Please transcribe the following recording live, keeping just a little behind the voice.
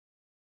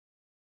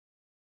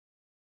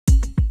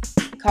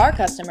Car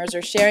customers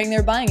are sharing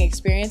their buying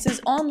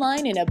experiences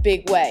online in a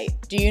big way.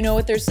 Do you know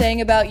what they're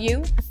saying about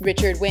you?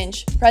 Richard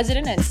Winch,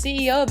 President and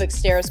CEO of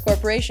eXtéres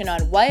Corporation,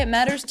 on why it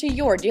matters to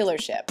your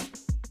dealership.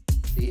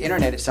 The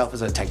internet itself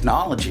as a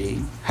technology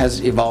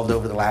has evolved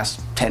over the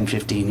last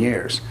 10-15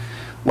 years.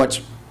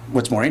 What's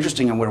more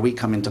interesting and where we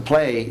come into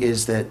play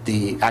is that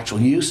the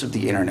actual use of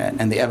the internet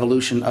and the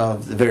evolution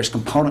of the various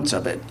components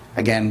of it.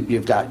 Again,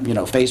 you've got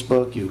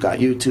Facebook, you've got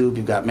YouTube,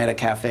 you've got Meta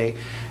Cafe,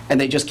 and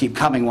they just keep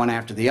coming one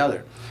after the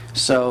other.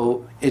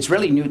 So it's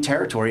really new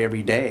territory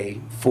every day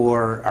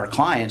for our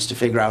clients to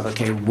figure out,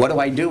 okay, what do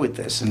I do with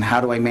this and how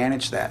do I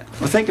manage that?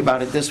 Well, think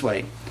about it this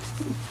way.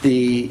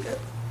 The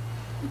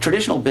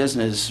traditional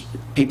business,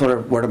 people are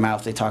word of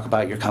mouth. They talk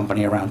about your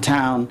company around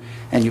town,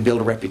 and you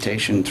build a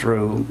reputation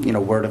through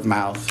word of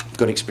mouth,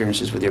 good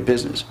experiences with your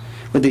business.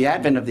 With the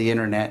advent of the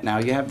internet now,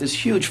 you have this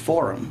huge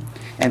forum,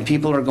 and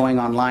people are going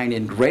online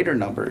in greater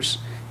numbers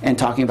and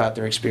talking about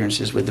their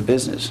experiences with the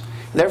business.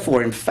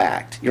 Therefore, in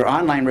fact, your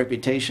online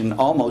reputation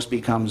almost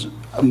becomes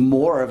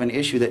more of an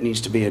issue that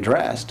needs to be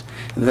addressed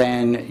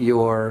than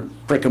your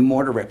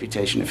brick-and-mortar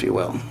reputation, if you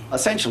will.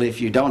 Essentially, if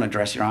you don't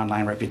address your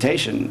online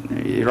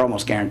reputation, you're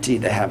almost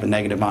guaranteed to have a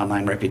negative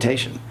online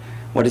reputation.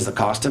 What is the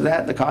cost of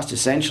that? The cost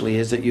essentially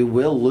is that you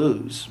will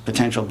lose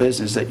potential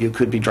business that you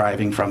could be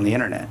driving from the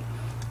internet.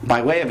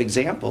 By way of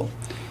example,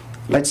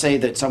 let's say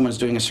that someone's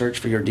doing a search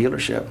for your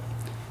dealership,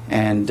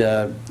 and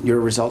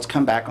your results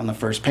come back on the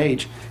first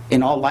page.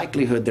 In all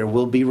likelihood, there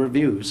will be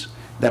reviews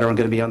that are going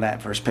to be on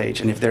that first page.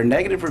 And if they're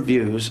negative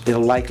reviews,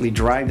 it'll likely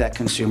drive that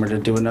consumer to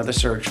do another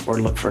search or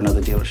look for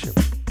another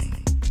dealership.